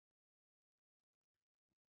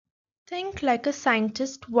Think like a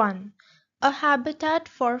scientist 1. A habitat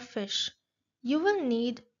for fish. You will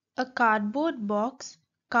need a cardboard box,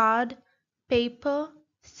 card, paper,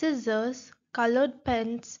 scissors, colored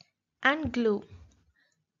pens, and glue.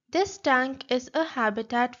 This tank is a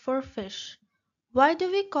habitat for fish. Why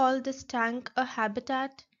do we call this tank a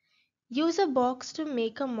habitat? Use a box to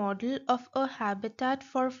make a model of a habitat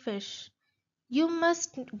for fish. You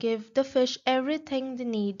must give the fish everything they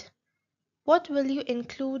need. What will you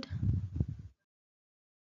include?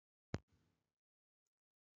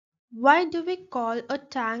 Why do we call a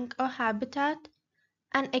tank a habitat?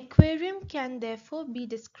 An aquarium can therefore be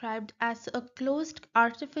described as a closed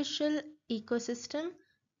artificial ecosystem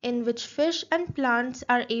in which fish and plants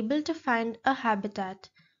are able to find a habitat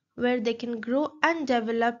where they can grow and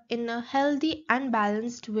develop in a healthy and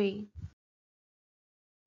balanced way.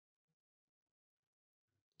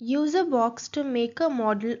 Use a box to make a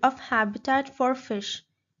model of habitat for fish.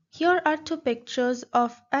 Here are two pictures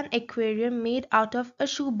of an aquarium made out of a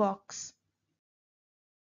shoebox.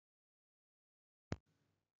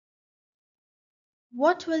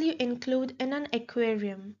 What will you include in an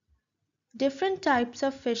aquarium? Different types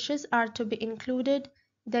of fishes are to be included,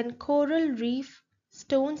 then coral reef,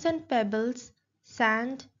 stones and pebbles,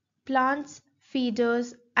 sand, plants,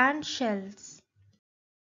 feeders, and shells.